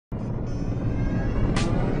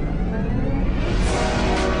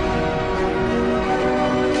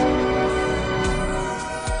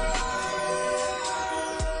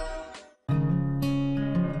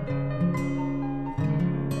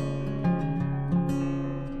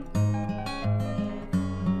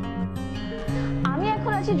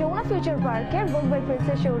আছি যমুনা ফিউচার পার্কের ভোগ বাই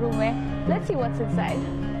প্রিন্সের শোরুমে। Let's see what's inside.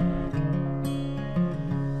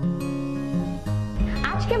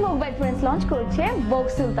 আজকে ভোগ বাই প্রিন্স লঞ্চ করছে ভোগ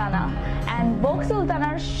সুলতানা, এন্ড ভোগ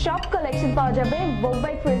সুলতানার সব কালেকশন পাওয়া যাবে ভোগ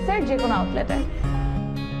বাই প্রিন্সের যে কোনো আউটলেটে।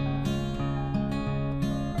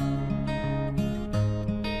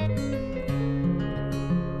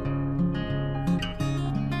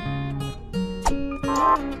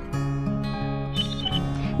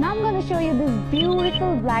 Now I'm going to show you this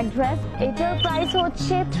beautiful black dress. Etar price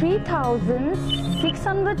হচ্ছে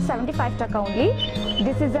 3675 টাকা only.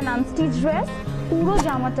 This is an unstitched dress. পুরো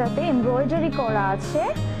জামাটাতে এমব্রয়ডারি করা আছে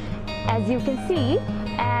as you can see,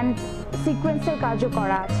 and সিকোয়েন্সের কাজও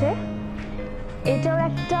করা আছে। এটার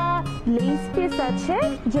একটা লেস পিস আছে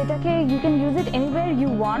যেটাকে you can use it anywhere you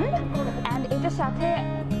want, and এটার সাথে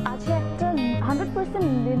আছে একটা 100%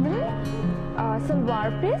 linen সালোয়ার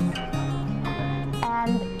পিস,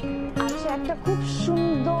 and আছে একটা খুব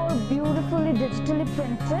সুন্দর বিউটিফুলি ডিজিটালি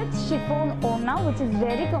প্রিন্টেড শিফন ওড়না which is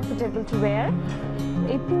very comfortable to wear.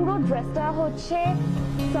 এই পুরো ড্রেসটা হচ্ছে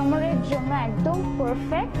সামারের জন্য একদম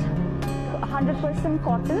পারফেক্ট, 100%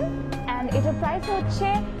 কটন, and এটার প্রাইস হচ্ছে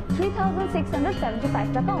 3675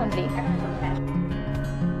 টাকা only.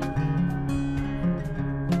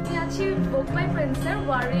 আমি আছি ভোগ বাই প্রিন্সের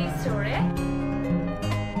ওয়ারি স্টোরে।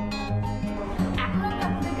 এখন আমি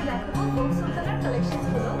আপনাদেরকে দেখাবো ভোগ সুলতানার কালেকশন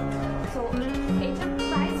গুলো। সো এটার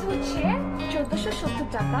প্রাইস হচ্ছে 1470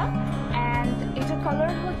 টাকা, and এটার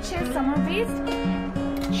কালার হচ্ছে সামার বেসড।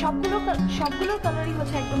 সবগুলো কালারই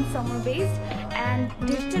হচ্ছে একদম summer based and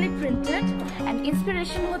digitally printed, and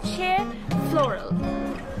inspiration হচ্ছে ফ্লোরাল।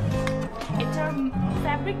 এটার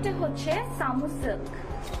ফ্যাব্রিকটা হচ্ছে সামু silk.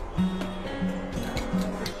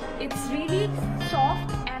 It's really soft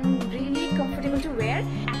and really comfortable to wear.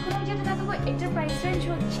 এখন আমি যেটা দেখাবো এটার প্রাইস রেঞ্জ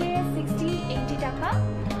হচ্ছে 60-80 টাকা,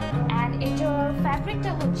 and এটার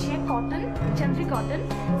ফ্যাব্রিকটা হচ্ছে cotton, চন্দ্রি cotton.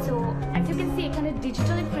 So as you can see এখানে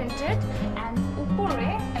digitally printed, and উপরে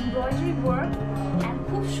এমব্রয়ডারি ওয়ার্ক and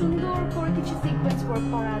খুব সুন্দর করে কিছু সিকোয়েন্স ওয়ার্ক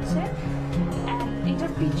করা আছে। and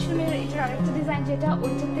এটার পিছনের এটার আরেকটা ডিজাইন যেটা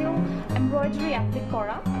ওইটাতেও এমব্রয়ডারি অ্যাপ্লিক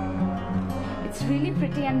করা। It's really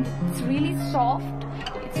pretty and it's really soft.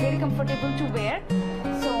 It's very comfortable to wear.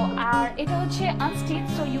 So এটা হচ্ছে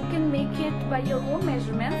unstitched, so you can make it by your own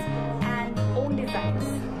measurements and own designs.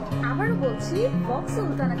 আবার বলছি ভোগ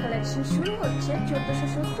সুলতানা কালেকশন শুরু হচ্ছে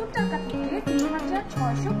 1470 টাকা থেকে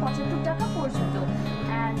 3675 টাকা পর্যন্ত,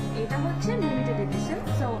 and এটা হচ্ছে limited edition.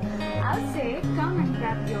 So I'll say come and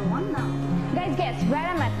grab your one now. Guys, guess where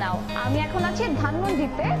I'm at now? আমি এখন আছি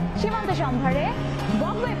ধানমন্ডিতে সীমান্ত সম্ভারে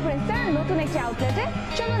ভোগ বাই প্রিন্সের নতুন একটি আউটলেটে।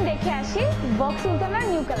 চলুন দেখে আসি ভোগ সুলতানার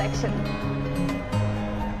নিউ কালেকশন।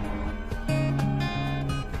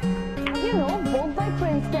 ভোগ বাই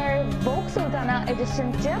প্রিন্সের ভোগ সুলতানা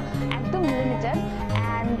এডিশনটা একদম লিমিটেড,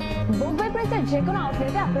 and ভোগ বাই প্রিন্সের যে কোনো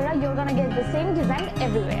আউটলেটে আপনারা you're gonna get the same design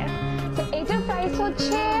everywhere. So এটার প্রাইস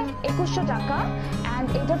হচ্ছে 2100 টাকা, and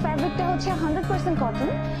এটার ফ্যাব্রিকটা হচ্ছে 100% কটন।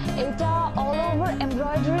 এটা অল ওভার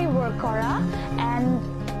এমব্রয়ডারি ওয়ার্ক করা, and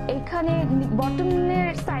এখানে বটমের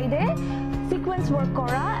সাইডে সিকোয়েন্স ওয়ার্ক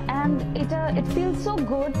করা, and it feels so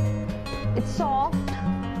good, it's soft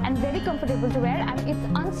and very comfortable to wear, and it's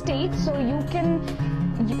unstaged, so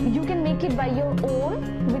you can make it by your own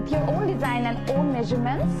with your own design and own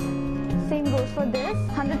measurements. Same goes for this,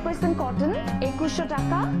 100% cotton, 2100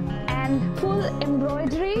 টাকা, and full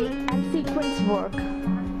embroidery and sequence work.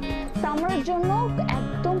 সামারের জন্য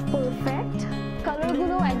একদম perfect,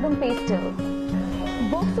 কালারগুলো একদম pastel.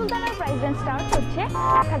 ভোগ সুলতানার price range start হচ্ছে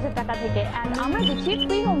 1000 টাকা থেকে, and আমরা দিচ্ছি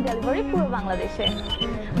ফ্রি হোম ডেলিভারি পুরো বাংলাদেশে।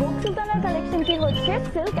 ভোগ সুলতানার কালেকশনটি হচ্ছে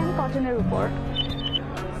সিল্ক অ্যান্ড কটনের উপর।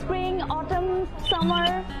 স্প্রিং, অটম, সামার,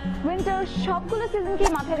 উইন্টার সবগুলো সিজনকে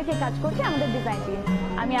মাথায় রেখে কাজ করছে আমাদের ডিজাইন টিম।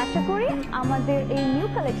 আমি আশা করি আমাদের এই নিউ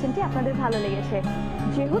কালেকশনটি আপনাদের ভালো লেগেছে।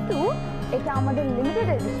 যেহেতু এটা আমাদের limited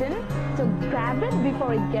edition, so grab it before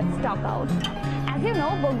it gets stock out. As you know,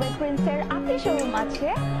 ভোগ বাই প্রিন্সের 8টি শোরুম আছে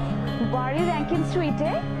ওয়ারি র্যাঙ্কিং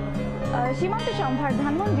স্ট্রিটে, সীমান্ত সম্ভার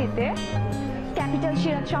ধানমন্ডিতে, ক্যাপিটাল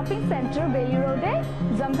সিরাজ শপিং সেন্টার বেলি রোডে,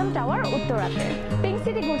 জমজম tower উত্তরাতে, pink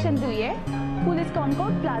city Gulshan 2-এ, police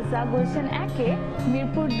Concord plaza Gulshan 1-এ,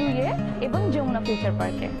 Mirpur 2-এ এবং যমুনা ফিউচার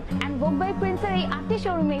পার্কে। অ্যান্ড ভোগ বাই প্রিন্সের এই 8টি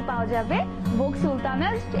শোরুমেই পাওয়া যাবে ভোগ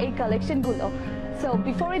সুলতানার এই কালেকশনগুলো। So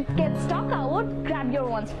before it gets stock out, grab your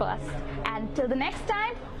ones first. And till the next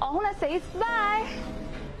time, Ahuna says bye.